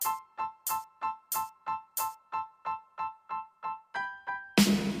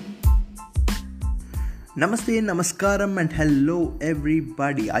Namaste, Namaskaram, and hello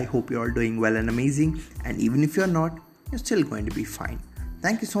everybody. I hope you're all doing well and amazing. And even if you're not, you're still going to be fine.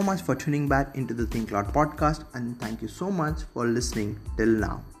 Thank you so much for tuning back into the Think Loud podcast, and thank you so much for listening till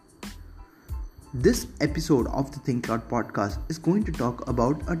now. This episode of the Think Loud podcast is going to talk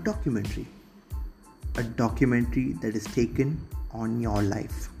about a documentary that is taken on your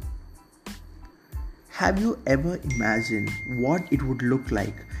life. Have you ever imagined what it would look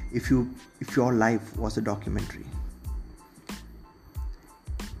like if your life was a documentary?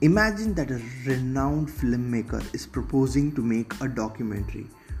 Imagine that a renowned filmmaker is proposing to make a documentary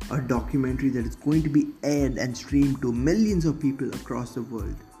that is going to be aired and streamed to millions of people across the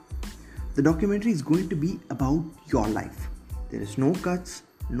world. The documentary is going to be about your life. There is no cuts,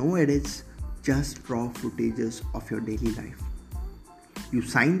 no edits, just raw footages of your daily life. You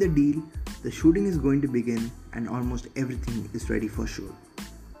sign the deal, the shooting is going to begin, and almost everything is ready for shoot.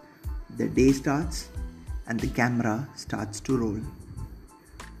 The day starts and the camera starts to roll.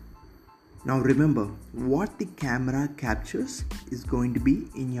 Now remember, what the camera captures is going to be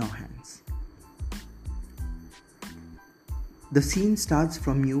in your hands. The scene starts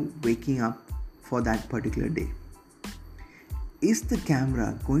from you waking up for that particular day. Is the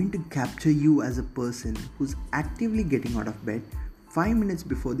camera going to capture you as a person who's actively getting out of bed 5 minutes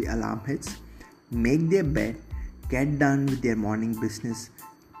before the alarm hits, make their bed, get done with their morning business,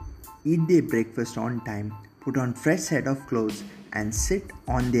 eat their breakfast on time, put on fresh set of clothes, and sit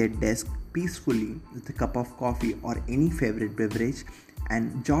on their desk peacefully with a cup of coffee or any favorite beverage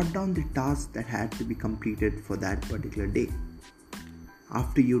and jot down the tasks that had to be completed for that particular day?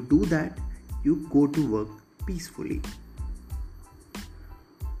 After you do that, you go to work peacefully.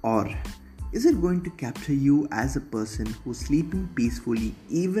 Or is it going to capture you as a person who's sleeping peacefully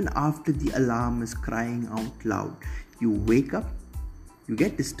even after the alarm is crying out loud? You wake up, you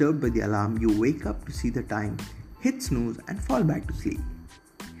get disturbed by the alarm, you wake up to see the time, hit snooze and fall back to sleep.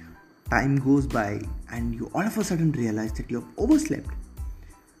 Time goes by and you all of a sudden realize that you have overslept.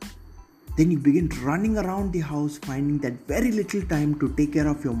 Then you begin running around the house, finding that very little time to take care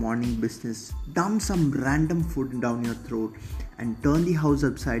of your morning business, dump some random food down your throat, and turn the house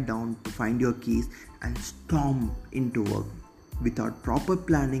upside down to find your keys and storm into work without proper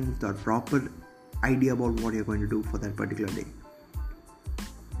planning, without proper idea about what you're going to do for that particular day.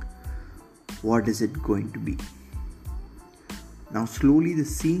 What is it going to be? Now slowly the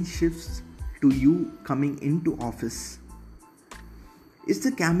scene shifts to you coming into office. Is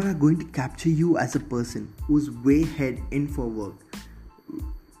the camera going to capture you as a person who's way ahead in for work?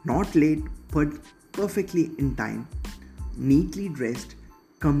 Not late, but perfectly in time, neatly dressed,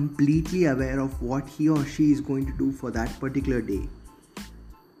 completely aware of what he or she is going to do for that particular day.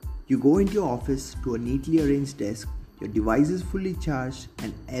 You go into your office to a neatly arranged desk, your device is fully charged,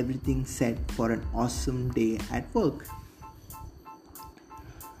 and everything set for an awesome day at work.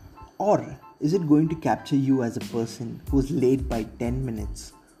 Or is it going to capture you as a person who's late by 10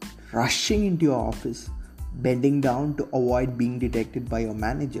 minutes, rushing into your office, bending down to avoid being detected by your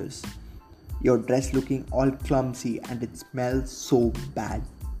managers? Your dress looking all clumsy and it smells so bad.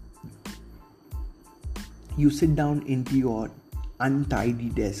 You sit down into your untidy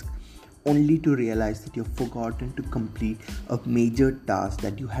desk only to realize that you've forgotten to complete a major task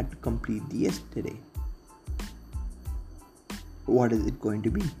that you had to complete yesterday. What is it going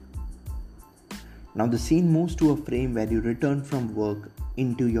to be? Now the scene moves to a frame where you return from work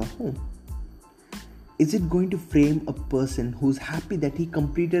into your home. Is it going to frame a person who's happy that he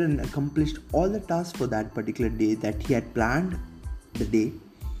completed and accomplished all the tasks for that particular day that he had planned the day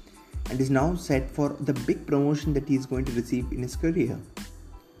and is now set for the big promotion that he is going to receive in his career?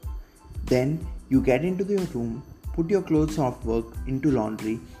 Then you get into your room, put your clothes of work into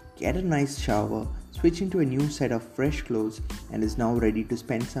laundry, get a nice shower, switch into a new set of fresh clothes, and is now ready to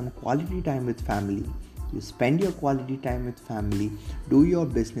spend some quality time with family. You spend your quality time with family, do your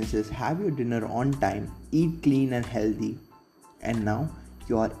businesses, have your dinner on time, eat clean and healthy, and now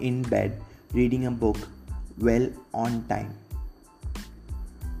you are in bed reading a book well on time.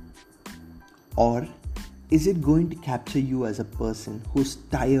 Or is it going to capture you as a person who's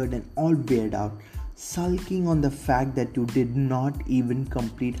tired and all weird out, sulking on the fact that you did not even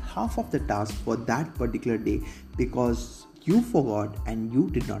complete half of the task for that particular day because you forgot and you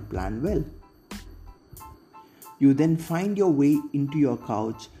did not plan well? You then find your way into your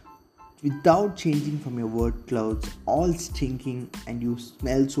couch without changing from your work clothes, all stinking, and you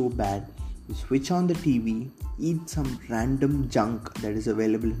smell so bad. You switch on the TV, eat some random junk that is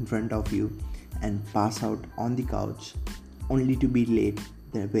available in front of you, and pass out on the couch only to be late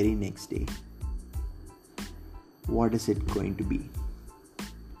the very next day. What is it going to be?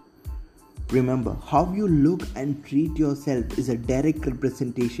 Remember, how you look and treat yourself is a direct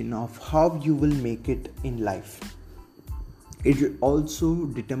representation of how you will make it in life. It will also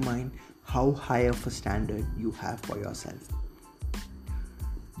determine how high of a standard you have for yourself.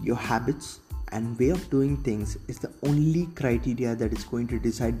 Your habits and way of doing things is the only criteria that is going to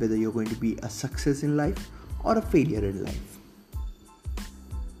decide whether you're going to be a success in life or a failure in life.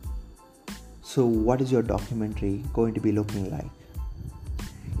 So what is your documentary going to be looking like?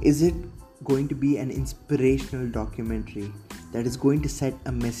 Is it going to be an inspirational documentary that is going to set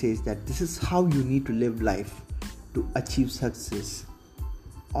a message that this is how you need to live life to achieve success?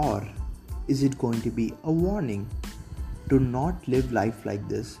 Or is it going to be a warning to not live life like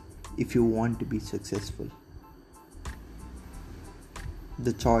this if you want to be successful?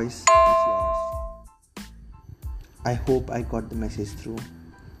 The choice is yours. I hope I got the message through,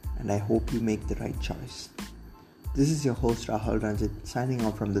 and I hope you make the right choice. This is your host Rahul Ranjit signing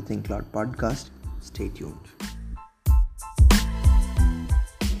off from the Think Loud podcast. Stay tuned.